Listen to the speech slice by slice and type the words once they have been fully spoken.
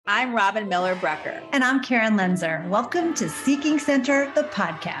I'm Robin Miller-Brecker. And I'm Karen Lenzer. Welcome to Seeking Center, the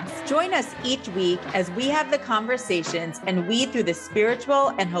podcast. Join us each week as we have the conversations and weed through the spiritual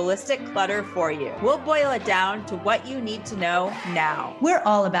and holistic clutter for you. We'll boil it down to what you need to know now. We're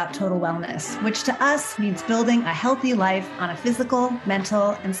all about total wellness, which to us means building a healthy life on a physical,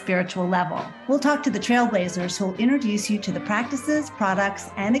 mental, and spiritual level. We'll talk to the trailblazers who will introduce you to the practices,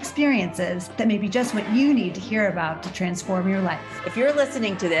 products, and experiences that may be just what you need to hear about to transform your life. If you're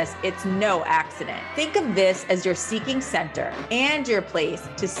listening to this, it's no accident. Think of this as your seeking center and your place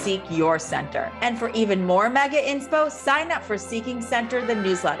to seek your center. And for even more mega inspo, sign up for Seeking Center, the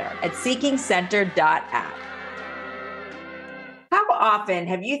newsletter at seekingcenter.app. How often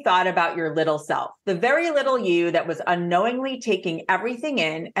have you thought about your little self, the very little you that was unknowingly taking everything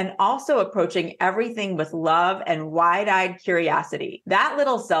in and also approaching everything with love and wide-eyed curiosity? That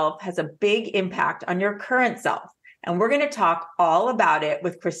little self has a big impact on your current self. And we're going to talk all about it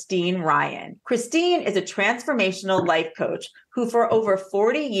with Christine Ryan. Christine is a transformational life coach who for over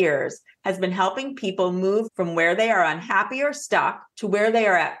 40 years has been helping people move from where they are unhappy or stuck to where they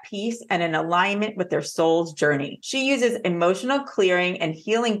are at peace and in alignment with their soul's journey. She uses emotional clearing and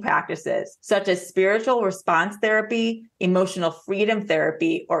healing practices such as spiritual response therapy, emotional freedom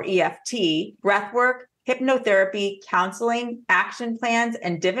therapy, or EFT, breathwork, hypnotherapy, counseling, action plans,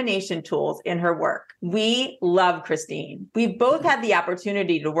 and divination tools in her work. We love Christine. We've both had the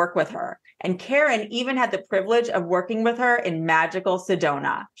opportunity to work with her, and Karen even had the privilege of working with her in magical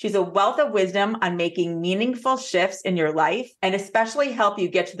Sedona. She's a wealth of wisdom on making meaningful shifts in your life and especially help you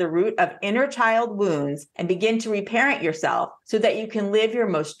get to the root of inner child wounds and begin to reparent yourself so that you can live your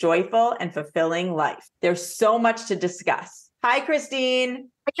most joyful and fulfilling life. There's so much to discuss. Hi, Christine.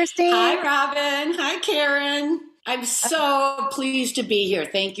 Hi, Christine. Hi, Robin. Hi, Karen. I'm so pleased to be here.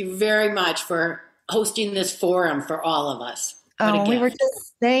 Thank you very much for hosting this forum for all of us. We were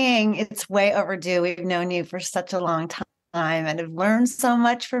just saying it's way overdue. We've known you for such a long time and have learned so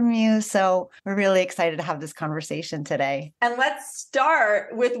much from you. So we're really excited to have this conversation today. And let's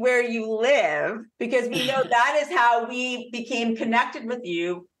start with where you live, because we know that is how we became connected with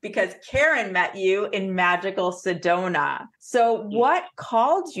you, because Karen met you in magical Sedona. So what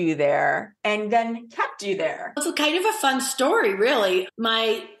called you there and then kept you there? It's kind of a fun story, really.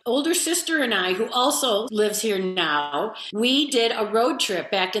 My older sister and I, who also lives here now, we did a road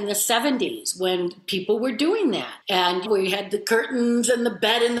trip back in the 70s when people were doing that. And we had the curtains and the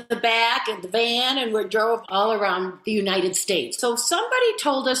bed in the back and the van, and we drove all around the United States. So somebody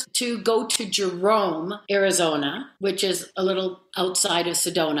told us to go to Jerome, Arizona, which is a little outside of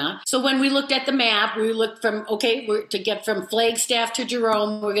Sedona. So when we looked at the map, we looked from, to get from Flagstaff to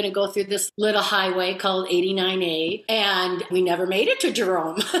Jerome, we're going to go through this little highway called 89A. And we never made it to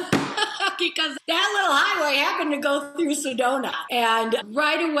Jerome. Because that little highway happened to go through Sedona. And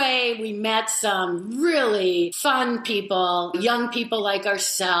right away, we met some really fun people, young people like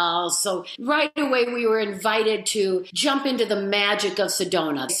ourselves. So right away, we were invited to jump into the magic of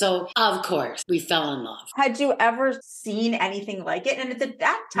Sedona. So, of course, we fell in love. Had you ever seen anything like it? And at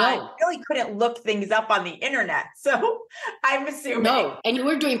that time, No. you really couldn't look things up on the internet. So I'm assuming. No. And we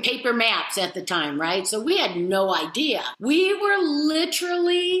were doing paper maps at the time, right? So we had no idea. We were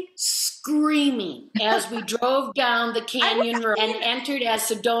literally screaming as we drove down the canyon road and entered as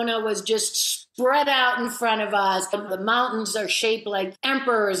Sedona was just spread out in front of us. The mountains are shaped like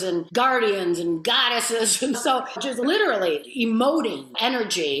emperors and guardians and goddesses. And so just literally emoting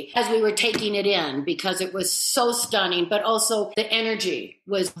energy as we were taking it in because it was so stunning, but also the energy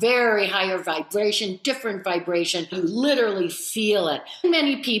was very higher vibration, different vibration. You literally feel it.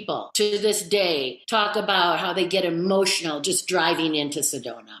 Many people to this day talk about how they get emotional just driving into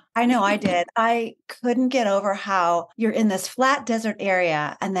Sedona. I know I did. I couldn't get over how you're in this flat desert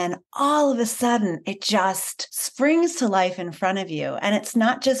area and then all of a sudden it just springs to life in front of you. And it's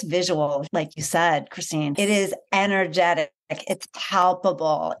not just visual, like you said, Christine. It is energetic. It's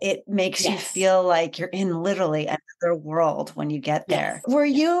palpable. It makes you feel like you're in literally another world when you get there. Were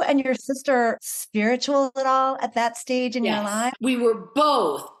you and your sister spiritual at all at that stage in your life? We were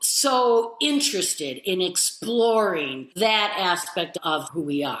both so interested in exploring that aspect of who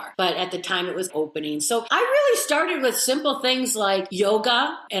we are. But at the time it was opening. So I really started with simple things like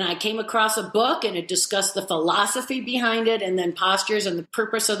yoga, and I came across a book and it discussed the philosophy behind it and then postures and the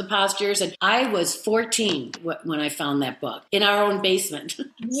purpose of the postures. And I was 14 when I found that book. In our own basement.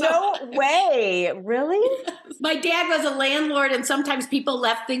 No way. Really? My dad was a landlord and sometimes people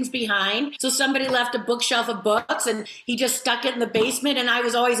left things behind. So somebody left a bookshelf of books and he just stuck it in the basement, and I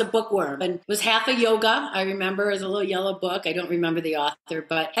was always a bookworm and was half a yoga. I remember as a little yellow book. I don't remember the author,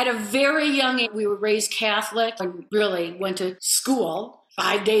 but at a very young age, we were raised Catholic and really went to school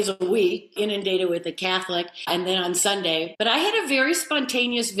 5 days a week, inundated with the Catholic, and then on Sunday. But I had a very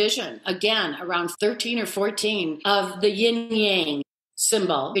spontaneous vision, again, around 13 or 14, of the yin yang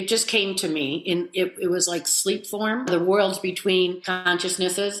symbol. It just came to me it was like sleep form, the worlds between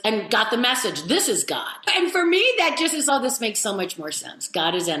consciousnesses, and got the message, this is God. And for me, that just is, oh, this makes so much more sense.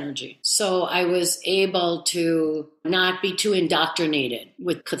 God is energy. So I was able to not be too indoctrinated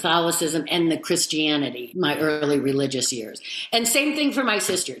with Catholicism and the Christianity, my early religious years. And same thing for my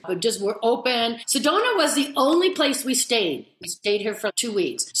sisters. We just were open. Sedona was the only place we stayed. We stayed here for 2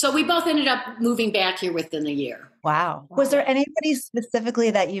 weeks. So we both ended up moving back here within a year. Wow. Was there anybody specifically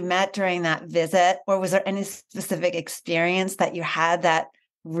that you met during that visit, or was there any specific experience that you had that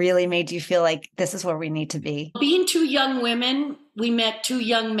really made you feel like this is where we need to be? Being two young women, we met two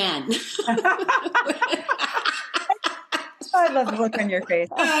young men. I love the look on your face.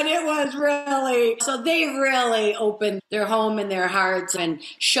 And it was really, so they really opened their home and their hearts and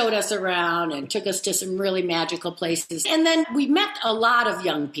showed us around and took us to some really magical places. And then we met a lot of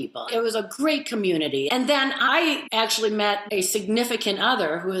young people. It was a great community. And then I actually met a significant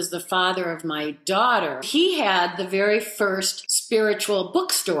other who is the father of my daughter. He had the very first spiritual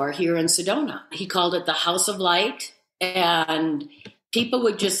bookstore here in Sedona. He called it the House of Light. And people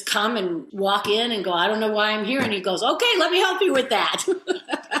would just come and walk in and go, I don't know why I'm here. And he goes, okay, let me help you with that.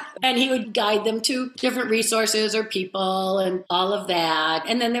 And he would guide them to different resources or people and all of that.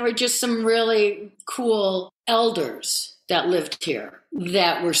 And then there were just some really cool elders that lived here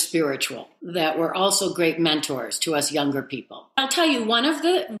that were spiritual, that were also great mentors to us younger people. I'll tell you, one of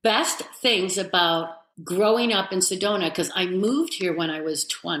the best things about growing up in Sedona, because I moved here when I was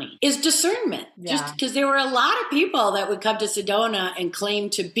 20, is discernment. Yeah. Just because there were a lot of people that would come to Sedona and claim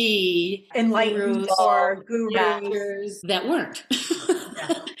to be enlightened or gurus that weren't.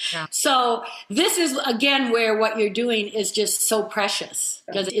 Yeah. So this is, again, where what you're doing is just so precious,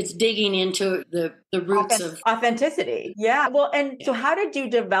 because it's digging into the roots of authenticity. Yeah. Well, and so how did you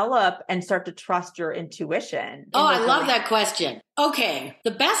develop and start to trust your intuition? Oh, I love that question. Okay.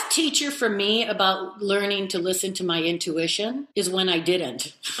 The best teacher for me about learning to listen to my intuition is when I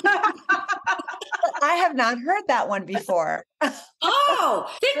didn't. I have not heard that one before. Oh,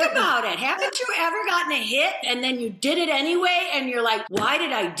 think about it. Haven't you ever gotten a hit and then you did it anyway and you're like, why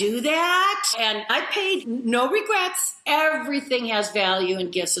did I do that? And I paid no regrets. Everything has value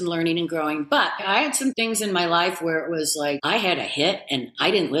and gifts and learning and growing. But I had some things in my life where it was like, I had a hit and I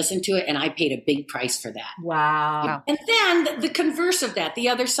didn't listen to it and I paid a big price for that. Wow. And then the converse of that, the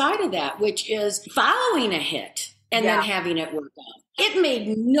other side of that, which is following a hit and then having it work out. It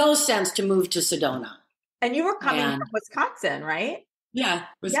made no sense to move to Sedona. And you were coming from Wisconsin, right? Yeah,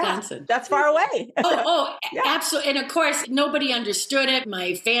 Wisconsin. Yeah, that's far away. Absolutely. And of course, nobody understood it.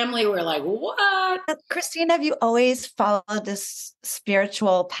 My family were like, what? Christine, have you always followed this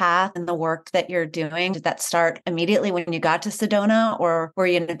spiritual path and the work that you're doing? Did that start immediately when you got to Sedona, or were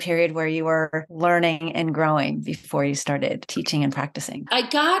you in a period where you were learning and growing before you started teaching and practicing? I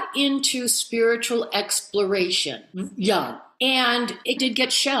got into spiritual exploration young, and it did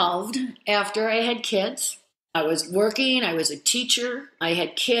get shelved after I had kids. I was working, I was a teacher, I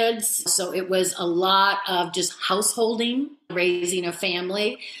had kids. So it was a lot of just householding, raising a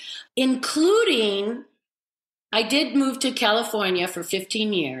family, including I did move to California for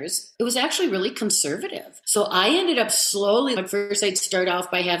 15 years. It was actually really conservative. So I ended up slowly, at first I'd start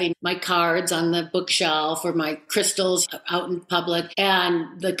off by having my cards on the bookshelf or my crystals out in public.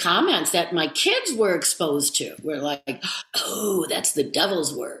 And the comments that my kids were exposed to were like, oh, that's the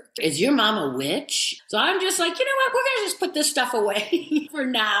devil's work. Is your mom a witch? So I'm just like, you know what? We're going to just put this stuff away for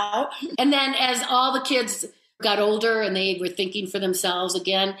now. And then as all the kids got older and they were thinking for themselves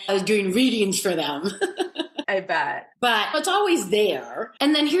again, I was doing readings for them. I bet. But it's always there.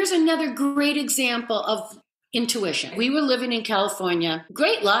 And then here's another great example of intuition. We were living in California,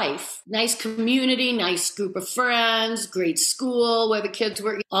 great life, nice community, nice group of friends, great school where the kids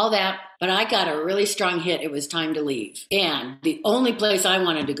were, all that. But I got a really strong hit. It was time to leave. And the only place I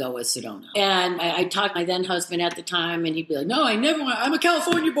wanted to go was Sedona. And I talked to my then husband at the time, and he'd be like, no, I never want, I'm a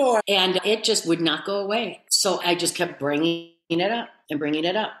California boy. And it just would not go away. So I just kept bringing it up and bringing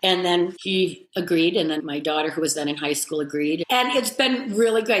it up. And then he agreed. And then my daughter, who was then in high school, agreed. And it's been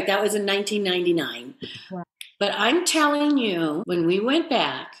really great. That was in 1999. Wow. But I'm telling you, when we went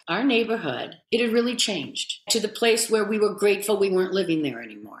back, our neighborhood, it had really changed to the place where we were grateful we weren't living there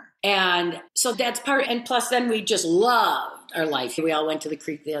anymore. And so that's part, and plus then we just loved our life. We all went to the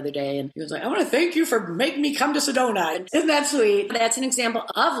creek the other day, and he was like, I want to thank you for making me come to Sedona. And isn't that sweet? That's an example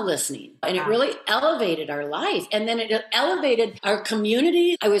of listening. And it really elevated our life. And then it elevated our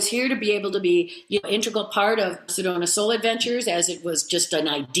community. I was here to be able to be integral part of Sedona Soul Adventures, as it was just an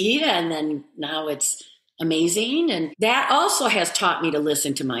idea. And then now it's amazing. And that also has taught me to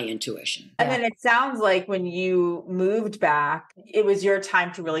listen to my intuition. And then it sounds like when you moved back, it was your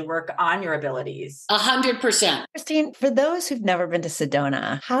time to really work on your abilities. 100%. Christine, for those who've never been to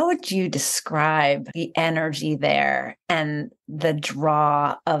Sedona, how would you describe the energy there and the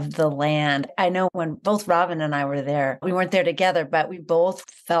draw of the land? I know when both Robin and I were there, we weren't there together, but we both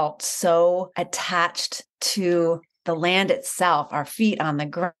felt so attached to the land itself, our feet on the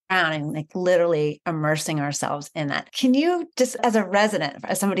ground, and like literally immersing ourselves in that. Can you just, as a resident,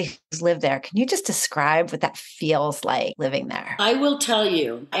 as somebody who's lived there, can you just describe what that feels like living there? I will tell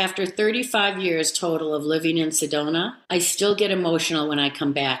you, after 35 years total of living in Sedona, I still get emotional when I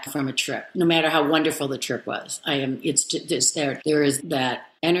come back from a trip, no matter how wonderful the trip was. It's just there is that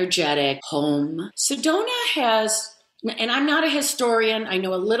energetic home. Sedona has, and I'm not a historian, I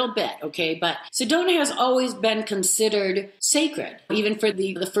know a little bit, okay, but Sedona has always been considered sacred, even for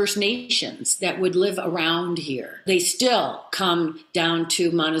the First Nations that would live around here. They still come down to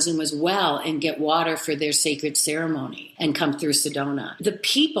Montezuma's well and get water for their sacred ceremony and come through Sedona. The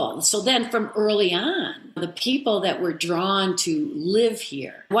people, so then from early on, the people that were drawn to live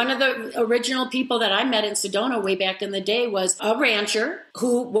here. One of the original people that I met in Sedona way back in the day was a rancher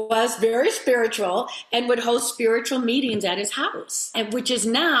who was very spiritual and would host spiritual meetings at his house, and which is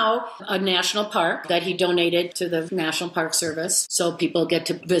now a national park that he donated to the National Park Service. So people get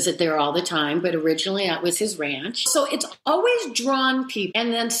to visit there all the time, but originally that was his ranch. So it's always drawn people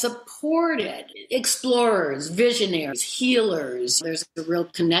and then supported explorers, visionaries, healers. There's a real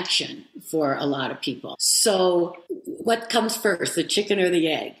connection for a lot of people. So what comes first, the chicken or the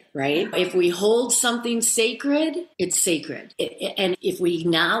egg, right? If we hold something sacred, it's sacred. And if we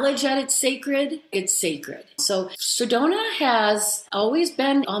acknowledge that it's sacred, it's sacred. So Sedona has always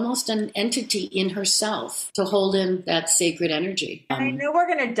been almost an entity in herself to hold in that sacred energy. And I know we're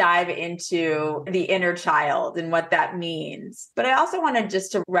going to dive into the inner child and what that means, but I also wanted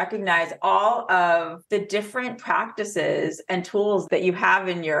just to recognize all of the different practices and tools that you have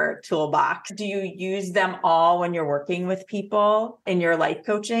in your toolbox. Do you use them all when you're working with people in your life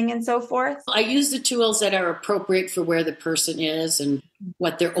coaching and so forth? I use the tools that are appropriate for where the person is and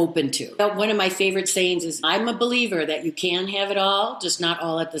what they're open to. One of my favorite sayings is, I'm a believer that you can have it all, just not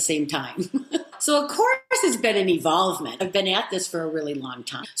all at the same time. So of course it's been an evolvement. I've been at this for a really long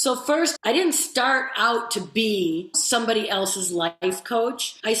time. So first, I didn't start out to be somebody else's life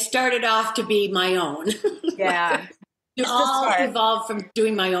coach. I started off to be my own. Yeah. It all evolved from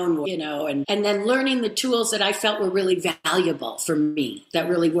doing my own work, and then learning the tools that I felt were really valuable for me, that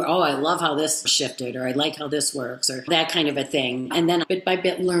really were, I love how this shifted, or I like how this works, or that kind of a thing. And then bit by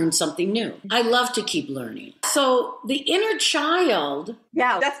bit, learn something new. I love to keep learning. So the inner child.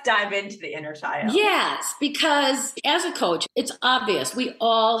 Yeah, let's dive into the inner child. Yes, because as a coach, it's obvious we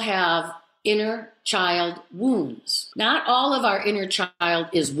all have inner child wounds. Not all of our inner child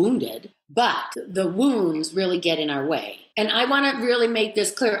is wounded, but the wounds really get in our way. And I want to really make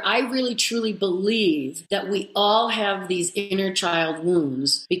this clear. I really truly believe that we all have these inner child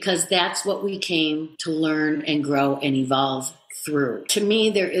wounds because that's what we came to learn and grow and evolve through. To me,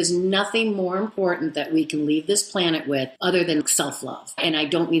 there is nothing more important that we can leave this planet with other than self-love. And I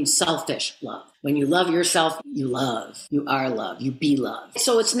don't mean selfish love. When you love yourself, you love. You are love. You be love.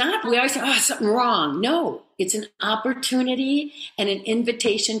 So it's not, we always say, something wrong. No, it's an opportunity and an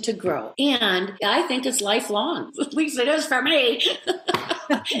invitation to grow. And I think it's lifelong. At least it is for me.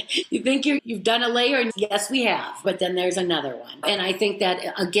 You think you've done a layer, and yes, we have, but then there's another one. And I think that,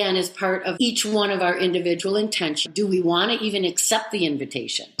 again, is part of each one of our individual intentions. Do we want to even accept the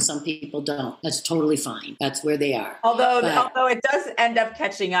invitation? Some people don't. That's totally fine. That's where they are. Although it does end up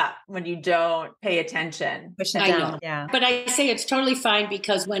catching up when you don't pay attention. Push it down. Yeah. But I say it's totally fine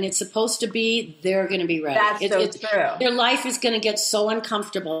because when it's supposed to be, they're going to be ready. That's true. Their life is going to get so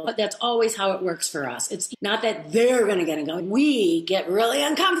uncomfortable, but that's always how it works for us. It's not that they're going to get it going. We get really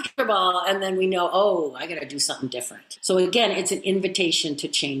uncomfortable and then we know, I got to do something different. So again, it's an invitation to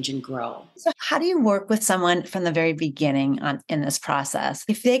change and grow. So how do you work with someone from the very beginning in this process?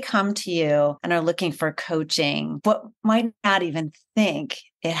 If they come to you and are looking for coaching, but might not even think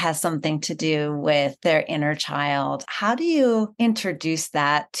it has something to do with their inner child. How do you introduce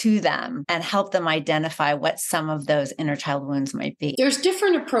that to them and help them identify what some of those inner child wounds might be? There's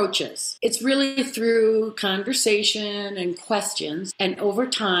different approaches. It's really through conversation and questions. And over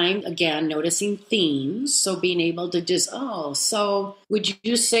time, again, noticing themes. So being able to just, so would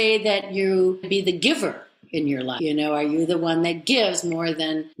you say that you be the giver in your life? Are you the one that gives more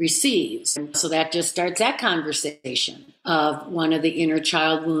than receives? And so that just starts that conversation of one of the inner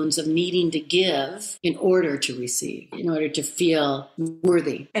child wounds of needing to give in order to receive, in order to feel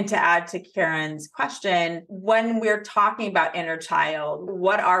worthy. And to add to Karen's question, when we're talking about inner child,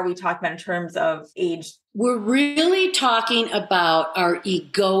 what are we talking about in terms of age? We're really talking about our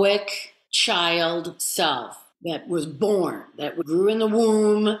egoic child self that was born, that grew in the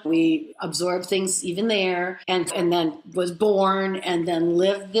womb. We absorbed things even there, and then was born, and then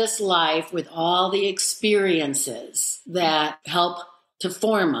lived this life with all the experiences that help to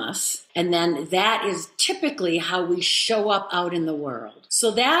form us. And then that is typically how we show up out in the world. So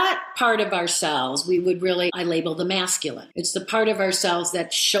that part of ourselves, I label the masculine. It's the part of ourselves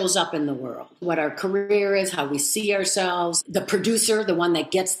that shows up in the world. What our career is, how we see ourselves, the producer, the one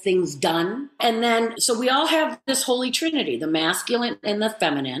that gets things done. And then, so we all have this holy trinity, the masculine and the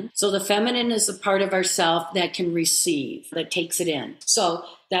feminine. So the feminine is the part of ourself that can receive, that takes it in. So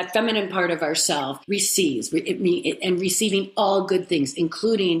that feminine part of ourself receives, and receiving all good things,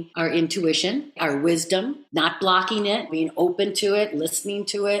 including our intuition, our wisdom, not blocking it, being open to it, listening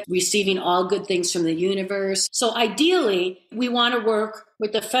to it, receiving all good things from the universe. So ideally, we want to work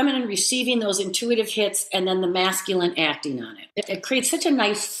with the feminine receiving those intuitive hits and then the masculine acting on it. It creates such a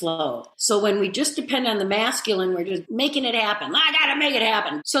nice flow. So when we just depend on the masculine, we're just making it happen. I got to make it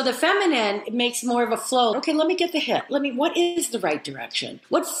happen. So the feminine, it makes more of a flow. Okay, let me get the hit. What is the right direction?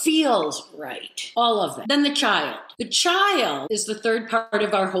 What feels right? All of that. Then the child. The child is the third part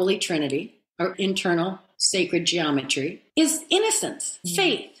of our holy trinity, our internal sacred geometry, is innocence,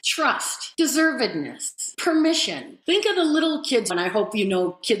 faith, trust, deservedness, permission. Think of the little kids, and I hope you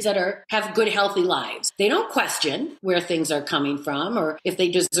know kids that have good, healthy lives. They don't question where things are coming from, or if they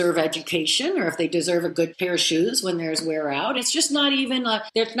deserve education, or if they deserve a good pair of shoes when theirs wear out. It's just not even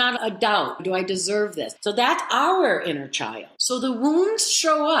there's not a doubt. Do I deserve this? So that's our inner child. So the wounds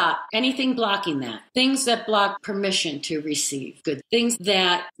show up, anything blocking that. Things that block permission to receive good. Things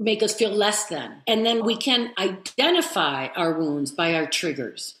that make us feel less than. And then we can identify our wounds by our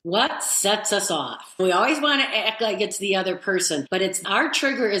triggers. What sets us off? We always want to act like it's the other person, but it's our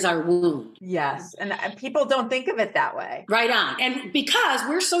trigger is our wound. Yes. And people don't think of it that way. Right on. And because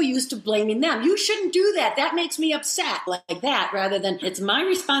we're so used to blaming them, you shouldn't do that. That makes me upset, like that, rather than it's my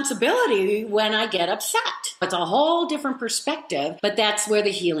responsibility when I get upset. It's a whole different perspective, but that's where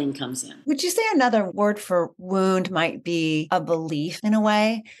the healing comes in. Would you say another word for wound might be a belief in a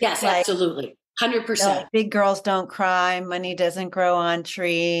way? Yes, absolutely. 100%. Big girls don't cry, money doesn't grow on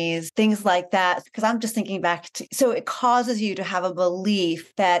trees, things like that. Because I'm just thinking back to, so it causes you to have a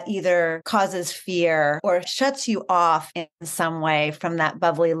belief that either causes fear or shuts you off in some way from that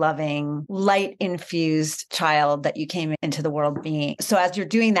bubbly, loving, light infused child that you came into the world being. So as you're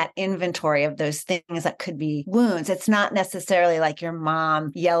doing that inventory of those things that could be wounds, it's not necessarily like your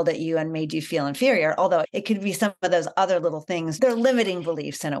mom yelled at you and made you feel inferior, although it could be some of those other little things. They're limiting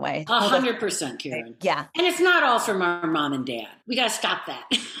beliefs in a way. 100%. Karen. Yeah. And it's not all from our mom and dad. We got to stop that.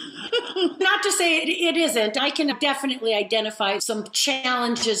 Not to say it isn't. I can definitely identify some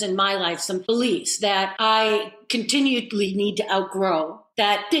challenges in my life, some beliefs that I continually need to outgrow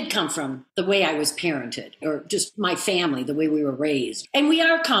that did come from the way I was parented or just my family, the way we were raised. And we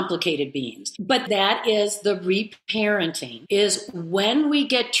are complicated beings. But that is the reparenting, is when we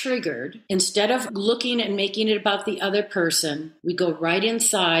get triggered, instead of looking and making it about the other person, we go right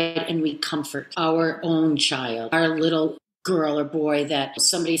inside and we comfort our own child, our little girl or boy that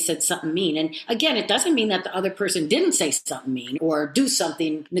somebody said something mean. And again, it doesn't mean that the other person didn't say something mean or do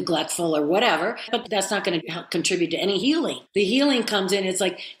something neglectful or whatever, but that's not going to help contribute to any healing. The healing comes in. It's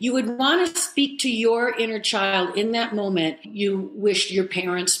like you would want to speak to your inner child in that moment. You wished your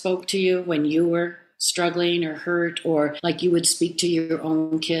parents spoke to you when you were struggling or hurt, or like you would speak to your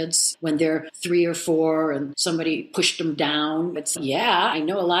own kids when they're 3 or 4 and somebody pushed them down. It's, yeah, I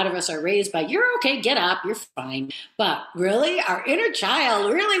know a lot of us are raised by, you're okay, get up, you're fine. But really, our inner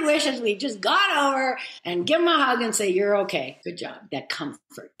child really wishes we just got over and give them a hug and say, you're okay, good job, that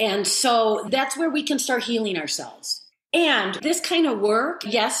comfort. And so that's where we can start healing ourselves. And this kind of work,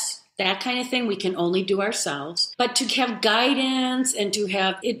 yes, that kind of thing we can only do ourselves. But to have guidance and to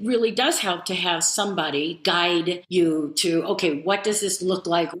have, it really does help to have somebody guide you to, okay, what does this look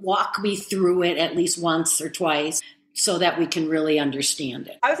like? Walk me through it at least once or twice. so that we can really understand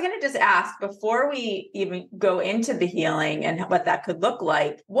it. I was going to just ask, before we even go into the healing and what that could look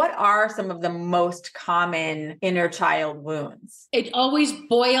like, what are some of the most common inner child wounds? It always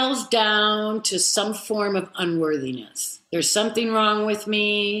boils down to some form of unworthiness. There's something wrong with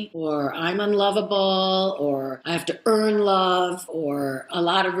me, or I'm unlovable, or I have to earn love, or a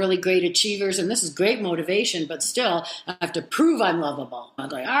lot of really great achievers. And this is great motivation, but still, I have to prove I'm lovable. I'm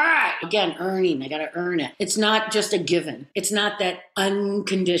like, all right, again, earning, I got to earn it. It's not just a given. It's not that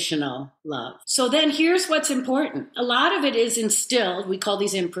unconditional love. So then here's what's important. A lot of it is instilled. We call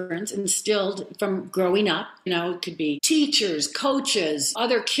these imprints, instilled from growing up. It could be teachers, coaches,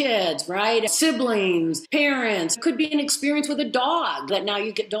 other kids, right? Siblings, parents. It could be an experience with a dog that now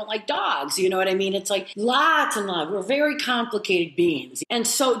you don't like dogs. You know what I mean? It's like lots and lots. We're very complicated beings. And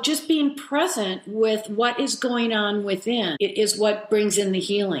so just being present with what is going on within is what brings in the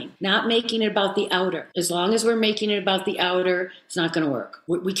healing, not making it about the outer. As long as we're making it about the outer, it's not going to work.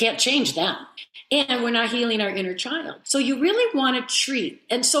 We can't change them. And we're not healing our inner child. So you really want to treat.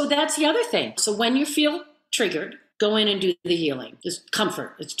 And so that's the other thing. So when you feel triggered, go in and do the healing. Just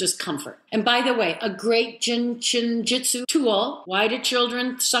comfort. It's just comfort. And by the way, a great Jitsu tool. Why do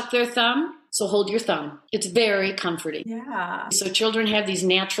children suck their thumb? So hold your thumb. It's very comforting. Yeah. So children have these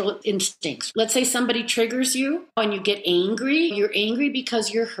natural instincts. Let's say somebody triggers you and you get angry. You're angry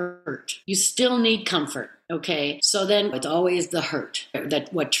because you're hurt. You still need comfort. Okay. So then it's always the hurt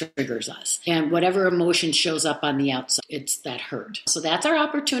that what triggers us. And whatever emotion shows up on the outside, it's that hurt. So that's our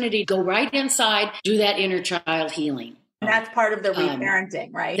opportunity. Go right inside, do that inner child healing. And that's part of the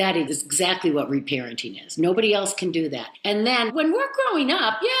reparenting, right? That is exactly what reparenting is. Nobody else can do that. And then when we're growing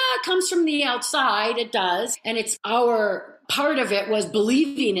up, it comes from the outside. It does. And it's our part of it was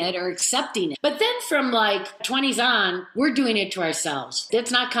believing it or accepting it. But then from like 20s on, we're doing it to ourselves.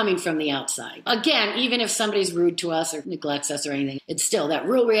 It's not coming from the outside. Again, even if somebody's rude to us or neglects us or anything, it's still that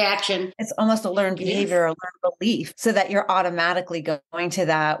real reaction. It's almost a learned behavior or learned belief so that you're automatically going to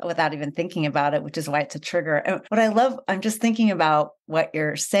that without even thinking about it, which is why it's a trigger. And what I love, I'm just thinking about what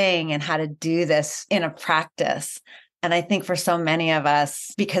you're saying and how to do this in a practice. And I think for so many of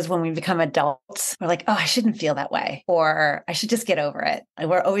us, because when we become adults, we're like, oh, I shouldn't feel that way, or I should just get over it.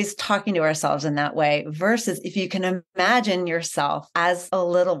 And we're always talking to ourselves in that way versus if you can imagine yourself as a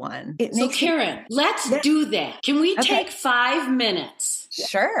little one. So Karen, let's do that. Can we take 5 minutes?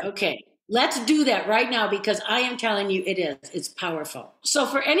 Sure. Okay. Let's do that right now because I am telling you it's powerful. So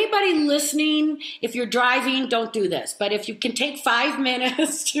for anybody listening, if you're driving, don't do this. But if you can take 5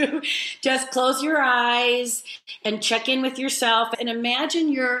 minutes to just close your eyes and check in with yourself and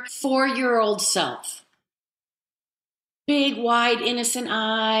imagine your 4-year-old self. Big, wide, innocent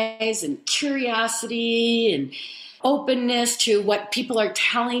eyes and curiosity and openness to what people are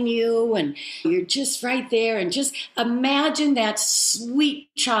telling you, and you're just right there, and just imagine that sweet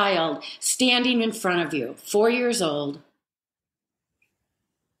child standing in front of you, 4 years old.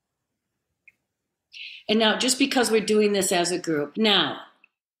 And now, just because we're doing this as a group, now,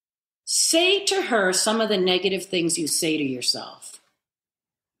 say to her some of the negative things you say to yourself.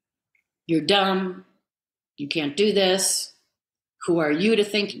 You're dumb. You can't do this. Who are you to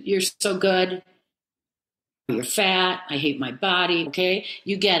think you're so good? You're fat. I hate my body. Okay.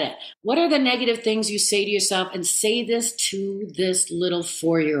 You get it. What are the negative things you say to yourself? And say this to this little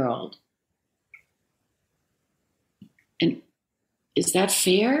 4-year-old. And is that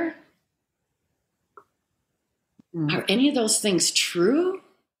fair? Are any of those things true?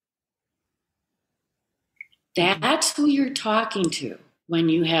 That's who you're talking to when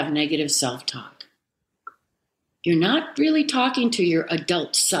you have negative self-talk. You're not really talking to your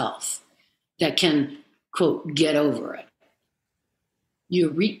adult self that can, quote, get over it.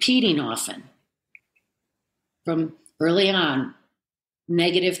 You're repeating often from early on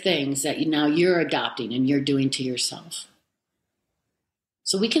negative things that now you're adopting and you're doing to yourself.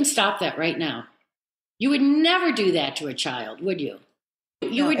 So we can stop that right now. You would never do that to a child, would you?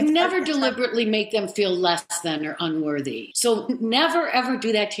 You would never deliberately make them feel less than or unworthy. So never, ever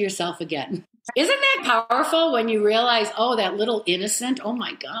do that to yourself again. Isn't that powerful when you realize, oh, that little innocent, oh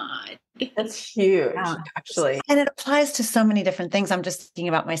my God. That's huge, actually. And it applies to so many different things. I'm just thinking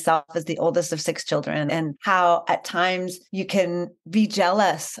about myself as the oldest of 6 children and how at times you can be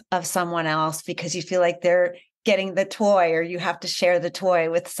jealous of someone else because you feel like they're getting the toy, or you have to share the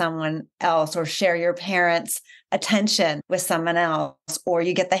toy with someone else, or share your parents' attention with someone else, or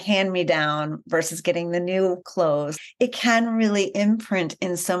you get the hand-me-down versus getting the new clothes. It can really imprint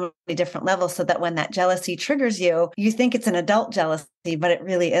in so many different levels so that when that jealousy triggers you, you think it's an adult jealousy, but it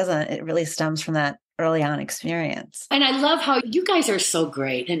really isn't. It really stems from that early on experience. And I love how you guys are so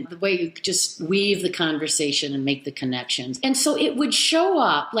great and the way you just weave the conversation and make the connections. And so it would show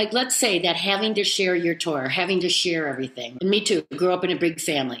up, like, let's say that having to share your toy, or having to share everything. And me too, grew up in a big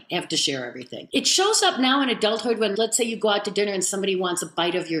family, have to share everything. It shows up now in adulthood when, let's say you go out to dinner and somebody wants a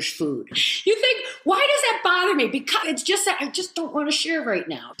bite of your food. You think, why does that bother me? Because it's just that I just don't want to share right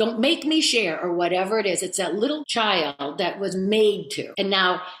now. Don't make me share, or whatever it is. It's that little child that was made to. And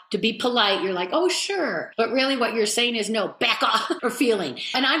now to be polite, you're like, oh, sure. But really what you're saying is no, back off, or feeling.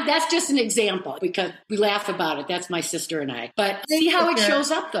 And that's just an example because we laugh about it. That's my sister and I. But see how it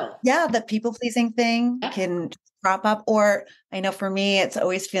shows up though. Yeah, the people-pleasing thing can crop up. Or I know for me, it's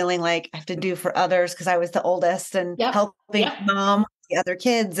always feeling like I have to do for others because I was the oldest and helping mom, the other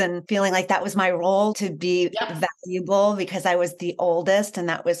kids, and feeling like that was my role to be valuable because I was the oldest and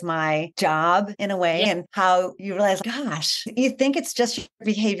that was my job in a way. And how you realize, gosh, you think it's just your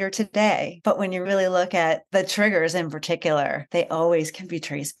behavior today, but when you really look at the triggers in particular, they always can be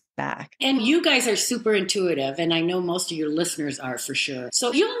traced back. And you guys are super intuitive, and I know most of your listeners are for sure.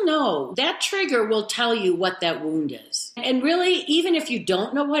 So you'll know that trigger will tell you what that wound is. And really, even if you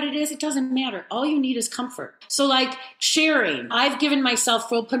don't know what it is, it doesn't matter. All you need is comfort. So like sharing, I've given myself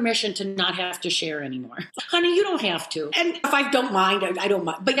full permission to not have to share anymore. Honey, you don't have to. And if I don't mind, I don't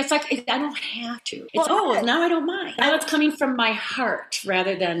mind. But it's like, I don't have to. It's, now I don't mind. Now it's coming from my heart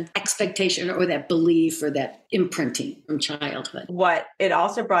rather than expectation or that belief or that imprinting from childhood. What it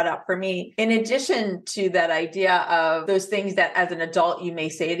also brought up for me, in addition to that idea of those things that as an adult you may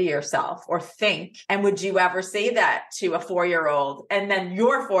say to yourself or think, and would you ever say that to a 4-year-old and then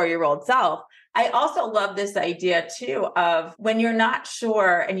your 4-year-old self? I also love this idea too of when you're not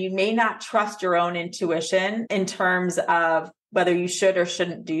sure and you may not trust your own intuition in terms of whether you should or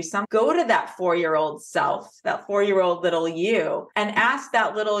shouldn't do something, go to that 4-year-old self, that 4-year-old little you, and ask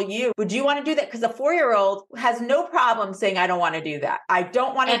that little you, would you want to do that? Because a 4-year-old has no problem saying, I don't want to do that. I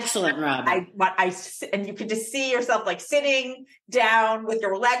don't want to. Excellent, Rob. And you could just see yourself like sitting down with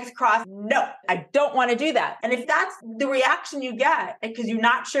your legs crossed. No, I don't want to do that. And if that's the reaction you get, because you're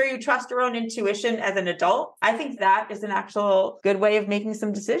not sure you trust your own intuition as an adult, I think that is an actual good way of making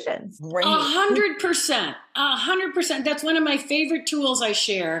some decisions. 100%. 100%. That's one of my favorite tools I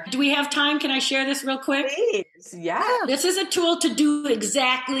share. Do we have time? Can I share this real quick? Please. Yeah. This is a tool to do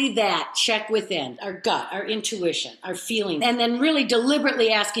exactly that. Check within our gut, our intuition, our feeling, and then really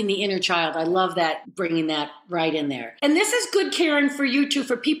deliberately asking the inner child. I love that, bringing that right in there. And this is good, Karen, for you too,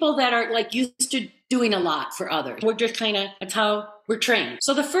 for people that are like used to doing a lot for others. We're just that's how we're trained.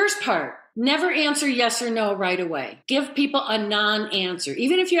 So the first part, never answer yes or no right away. Give people a non-answer.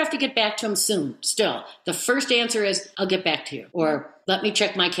 Even if you have to get back to them soon, still, the first answer is, I'll get back to you, or let me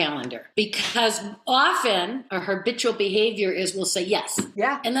check my calendar. Because often our habitual behavior is we'll say yes.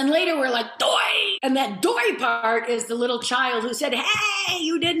 Yeah. And then later we're like, doy. And that doy part is the little child who said, hey,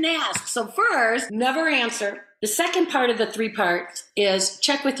 you didn't ask. So first, never answer. The second part of the 3 parts is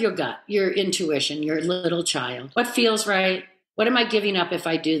check with your gut, your intuition, your little child. What feels right? What am I giving up if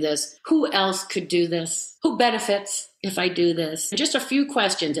I do this? Who else could do this? Who benefits if I do this? Just a few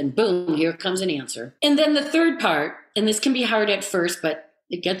questions and boom, here comes an answer. And then the third part, and this can be hard at first, but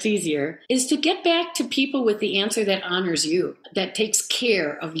it gets easier, is to get back to people with the answer that honors you, that takes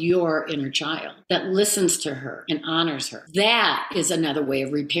care of your inner child, that listens to her and honors her. That is another way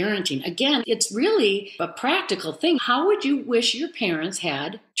of reparenting. Again, it's really a practical thing. How would you wish your parents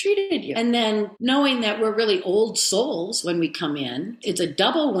had treated you? And then knowing that we're really old souls when we come in, it's a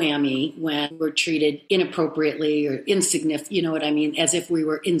double whammy when we're treated inappropriately or insignificant, you know what I mean? As if we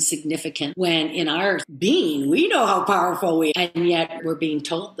were insignificant, when in our being, we know how powerful we are, and yet we're being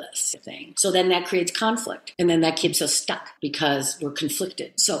told this thing. So then that creates conflict, and then that keeps us stuck because we're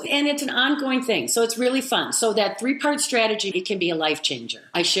conflicted. So, and it's an ongoing thing. So it's really fun. So that 3-part strategy, it can be a life changer.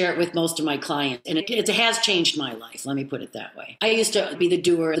 I share it with most of my clients, and it has changed my life. Let me put it that way. I used to be the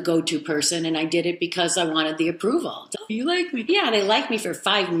doer, the go-to person, and I did it because I wanted the approval. Oh, you like me? Yeah, they like me for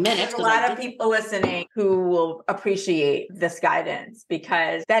 5 minutes. There's a lot of people listening who will appreciate this guidance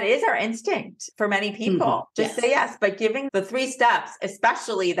because that is our instinct for many people. Mm-hmm. Just say yes, but giving the 3 steps,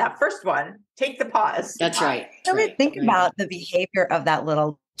 especially that first one, take the pause. That's right. Think about the behavior of that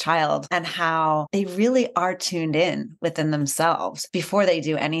little child and how they really are tuned in within themselves before they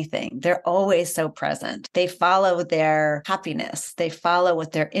do anything. They're always so present. They follow their happiness. They follow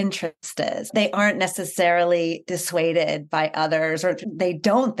what their interest is. They aren't necessarily dissuaded by others, or they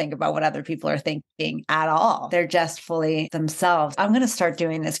don't think about what other people are thinking at all. They're just fully themselves. I'm going to start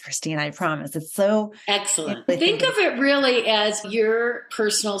doing this, Christine. I promise. It's so excellent. Think of it really as your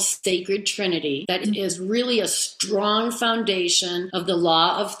personal sacred trinity that is really a strong foundation of the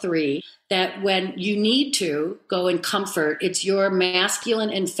law of of three, that when you need to go and comfort, it's your masculine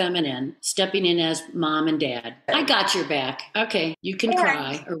and feminine stepping in as mom and dad. I got your back. Okay, you can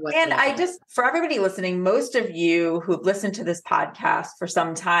cry or whatever. And for everybody listening, most of you who've listened to this podcast for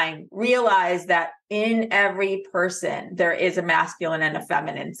some time realize that in every person, there is a masculine and a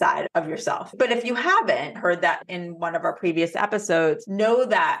feminine side of yourself. But if you haven't heard that in one of our previous episodes, know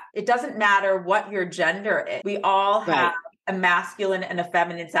that it doesn't matter what your gender is. We all have a masculine and a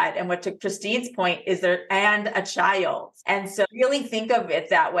feminine side. And what to Christine's point is and a child. And so really think of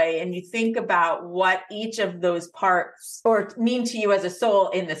it that way. And you think about what each of those parts or mean to you as a soul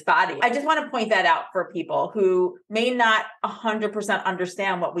in this body. I just want to point that out for people who may not 100%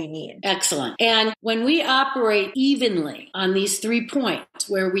 understand what we mean. Excellent. And when we operate evenly on these 3 points,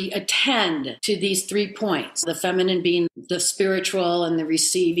 where we attend to these 3 points, the feminine being the spiritual and the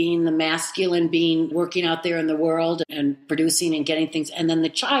receiving, the masculine being working out there in the world and producing and getting things, and then the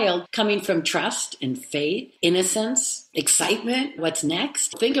child coming from trust and faith, innocence, excitement, what's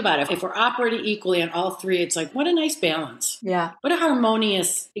next. Think about it. If we're operating equally on all 3, it's like, what a nice balance. Yeah. What a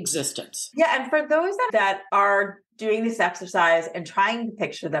harmonious existence. Yeah. And for those that are doing this exercise and trying to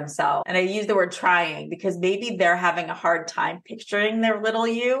picture themselves, and I use the word trying because maybe they're having a hard time picturing their little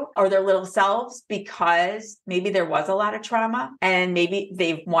you or their little selves because maybe there was a lot of trauma and maybe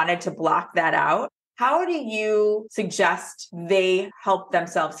they've wanted to block that out. How do you suggest they help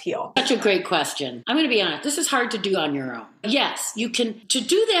themselves heal? Such a great question. I'm going to be honest. This is hard to do on your own. Yes, you can. To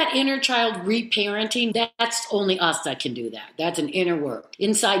do that inner child reparenting, that's only us that can do that. That's an inner work,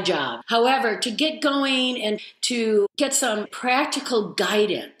 inside job. However, to get going and to get some practical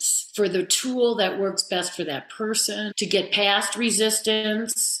guidance for the tool that works best for that person, to get past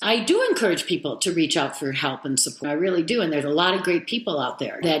resistance, I do encourage people to reach out for help and support. I really do. And there's a lot of great people out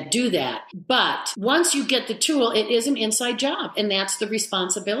there that do that. But once you get the tool, it is an inside job. And that's the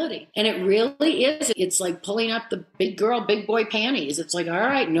responsibility. And it really is. It's like pulling up the big girl, big boy panties. It's like, all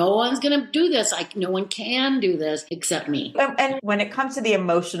right, no one's going to do this. No one can do this except me. And when it comes to the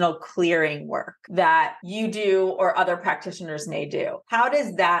emotional clearing work that you do or other practitioners may do, how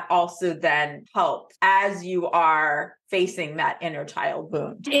does that also then help as you are facing that inner child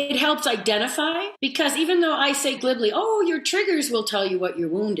wound? It helps identify, because even though I say glibly, oh, your triggers will tell you what your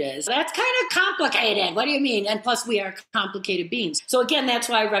wound is, that's kind of complicated. What do you mean? And plus we are complicated beings. So again, that's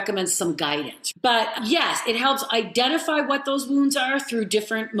why I recommend some guidance. But yes, it helps identify what those wounds are through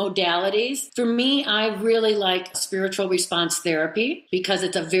different modalities. For me, I really like spiritual response therapy because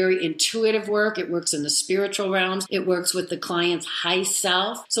it's a very intuitive work. It works in the spiritual realms. It works with the client's high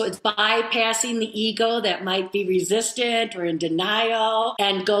self. So it's bypassing the ego that might be resistant or in denial,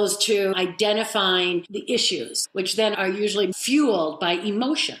 and goes to identifying the issues, which then are usually fueled by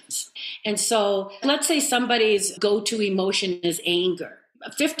emotions. And so let's say somebody's go-to emotion is anger. A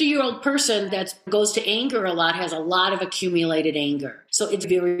 50-year-old person that goes to anger a lot has a lot of accumulated anger. So it's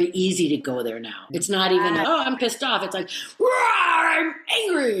very easy to go there now. It's not even, oh, I'm pissed off. It's like, I'm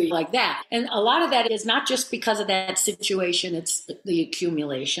angry, like that. And a lot of that is not just because of that situation, it's the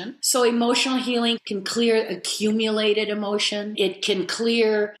accumulation. So emotional healing can clear accumulated emotion. It can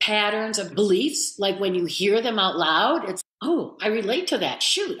clear patterns of beliefs. Like when you hear them out loud, it's, oh, I relate to that.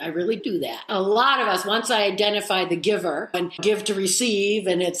 Shoot, I really do that. A lot of us, once I identify the giver and give to receive,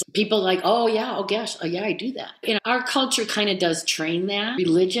 and it's people like, oh yeah, oh gosh, oh yeah, I do that. And our culture kind of does train that.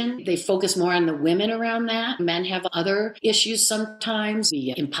 Religion, they focus more on the women around that. Men have other issues sometimes.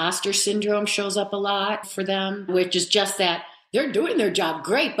 The imposter syndrome shows up a lot for them, which is just that they're doing their job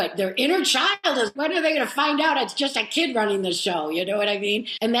great, but their inner child is, when are they going to find out it's just a kid running the show? You know what I mean?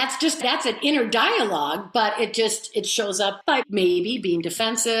 And that's an inner dialogue, but it shows up by maybe being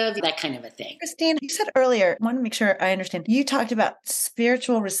defensive, that kind of a thing. Christine, you said earlier, I want to make sure I understand. You talked about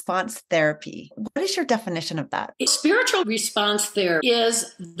spiritual response therapy. What is your definition of that? Spiritual response therapy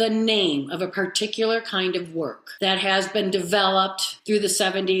is the name of a particular kind of work that has been developed through the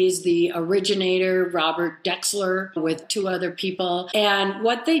 70s. The originator, Robert Dexler, with 2 other people. And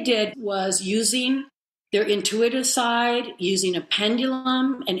what they did was using their intuitive side, using a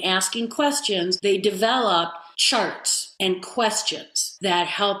pendulum and asking questions, they developed charts and questions that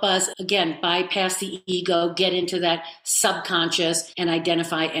help us, again, bypass the ego, get into that subconscious and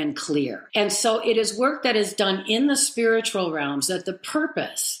identify and clear. And so it is work that is done in the spiritual realms that the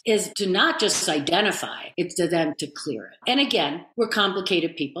purpose is to not just identify, it's to then to clear it. And again, we're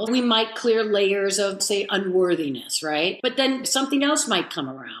complicated people. We might clear layers of, say, unworthiness, right? But then something else might come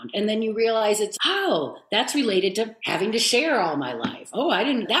around. And then you realize it's, oh, that's related to having to share all my life. Oh,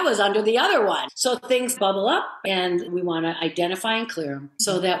 that was under the other one. So things bubble up. up and we want to identify and clear them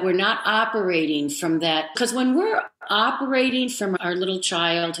so that we're not operating from that. Because when we're operating from our little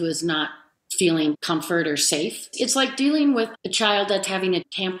child who is not feeling comfort or safe, it's like dealing with a child that's having a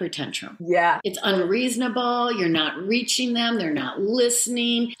temper tantrum. Yeah. It's unreasonable. You're not reaching them. They're not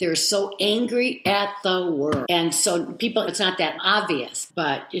listening. They're so angry at the world. And so people, it's not that obvious,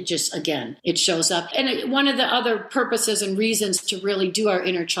 but it just, again, it shows up. And one of the other purposes and reasons to really do our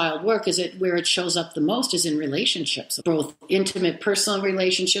inner child work is where it shows up the most is in relationships, both intimate personal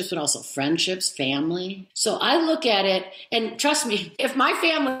relationships, but also friendships, family. So I look at it, and trust me, if my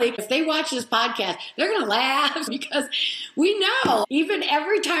family, if they watch this podcast, they're going to laugh because we know even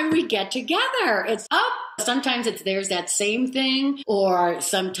every time we get together, it's up. Sometimes there's that same thing, or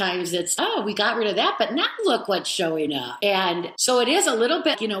sometimes it's, oh, we got rid of that, but now look what's showing up. And so it is a little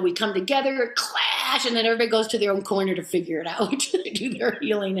bit, we come together, clash, and then everybody goes to their own corner to figure it out, to do their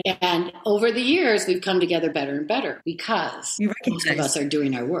healing. And over the years, we've come together better and better because most of us are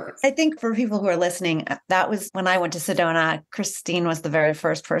doing our work. I think for people who are listening, that was when I went to Sedona. Christine was the very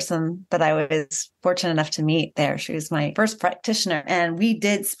first person that I was fortunate enough to meet there. She was my first practitioner, and we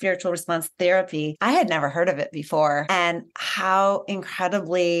did spiritual response therapy. I had never heard of it before, and how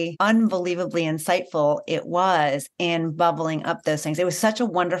incredibly, unbelievably insightful it was in bubbling up those things. It was such a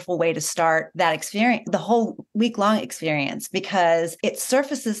wonderful way to start that experience, the whole week-long experience, because it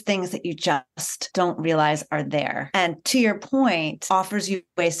surfaces things that you just don't realize are there. And to your point, offers you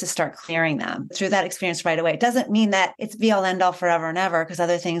ways to start clearing them through that experience right away. It doesn't mean that it's be all end all forever and ever, because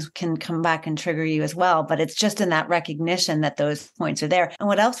other things can come back and trigger you as well. But it's just in that recognition that those points are there. And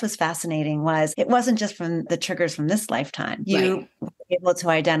what else was fascinating was it wasn't just from the triggers from this lifetime. You were able to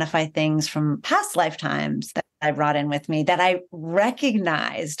identify things from past lifetimes that I brought in with me that I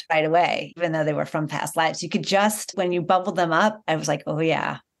recognized right away, even though they were from past lives. You could just, when you bubbled them up, I was like, oh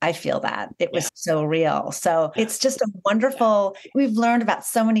yeah, I feel that. It was so real. So it's just a wonderful, we've learned about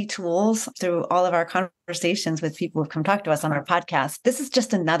so many tools through all of our conversations with people who've come talk to us on our podcast. This is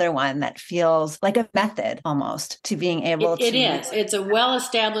just another one that feels like a method almost to being able to. It is. It's a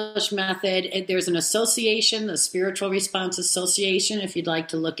well-established method. There's an association, the Spiritual Response Association, if you'd like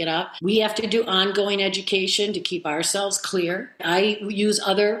to look it up. We have to do ongoing education to keep ourselves clear. I use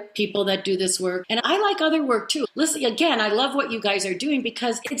other people that do this work, and I like other work too. Listen, again, I love what you guys are doing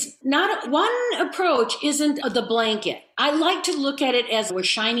because it's not one approach isn't the blanket. I like to look at it as we're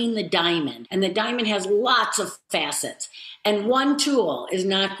shining the diamond, and the diamond has lots of facets. And one tool is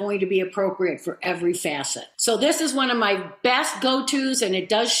not going to be appropriate for every facet. So this is one of my best go-tos, and it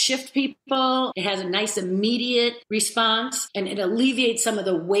does shift people. It has a nice immediate response, and it alleviates some of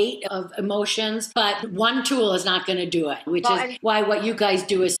the weight of emotions. But one tool is not going to do it, which is why what you guys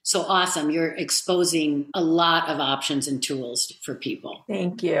do is so awesome. You're exposing a lot of options and tools for people.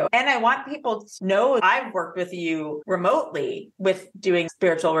 Thank you. And I want people to know I've worked with you remotely with doing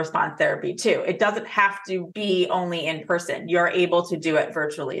spiritual response therapy too. It doesn't have to be only in person. You're able to do it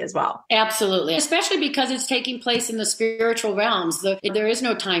virtually as well. Absolutely. Especially because it's taking place in the spiritual realms. There is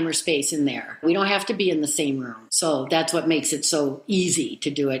no time or space in there. We don't have to be in the same room. So that's what makes it so easy to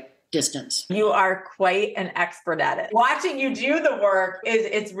do it distance. You are quite an expert at it. Watching you do the work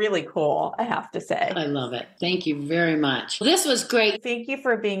it's really cool, I have to say. I love it. Thank you very much. This was great. Thank you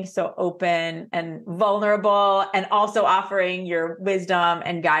for being so open and vulnerable, and also offering your wisdom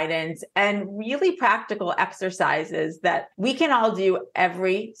and guidance and really practical exercises that we can all do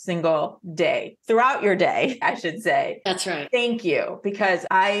every single day, throughout your day, I should say. That's right. Thank you, because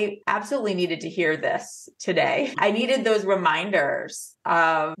I absolutely needed to hear this today. I needed those reminders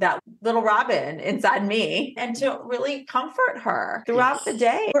of that little Robin inside me and to really comfort her throughout the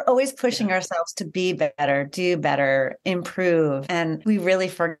day. We're always pushing ourselves to be better, do better, improve. And we really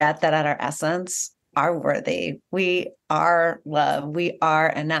forget that at our essence, are worthy. We are love. We are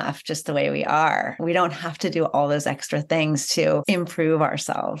enough just the way we are. We don't have to do all those extra things to improve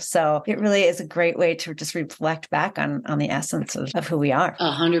ourselves. So it really is a great way to just reflect back on the essence of who we are.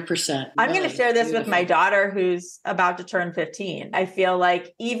 100%. I'm going to share this with my daughter who's about to turn 15. I feel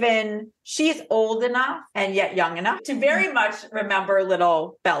like even she's old enough and yet young enough to very much remember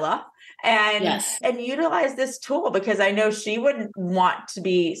little Bella. And utilize this tool, because I know she wouldn't want to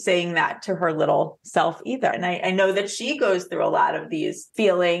be saying that to her little self either. And I know that she goes through a lot of these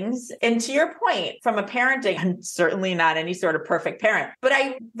feelings. And to your point, from a parenting, I'm certainly not any sort of perfect parent, but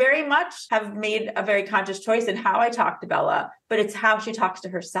I very much have made a very conscious choice in how I talk to Bella, but it's how she talks to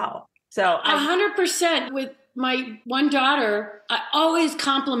herself. So 100% with my one daughter, I always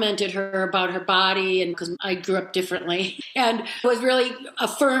complimented her about her body, and because I grew up differently and was really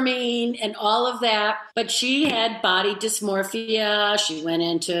affirming and all of that. But she had body dysmorphia. She went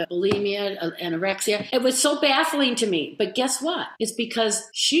into bulimia, anorexia. It was so baffling to me. But guess what? It's because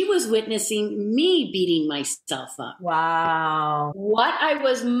she was witnessing me beating myself up. Wow. What I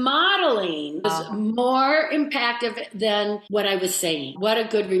was modeling was more impactful than what I was saying. What a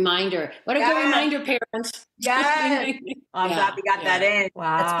good reminder. What a good reminder, parents. Yes. I'm glad we got that in.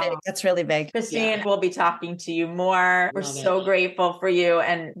 Wow. That's big. That's really big. Christine, we'll be talking to you more. We're so grateful for you,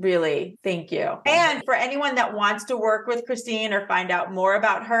 and really, thank you. And for anyone that wants to work with Christine or find out more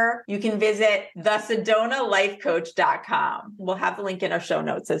about her, you can visit thesedonalifecoach.com. We'll have the link in our show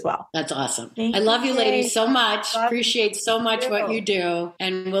notes as well. That's awesome. I love you ladies so much. Appreciate so much what you do.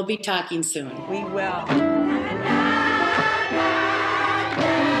 And we'll be talking soon. We will.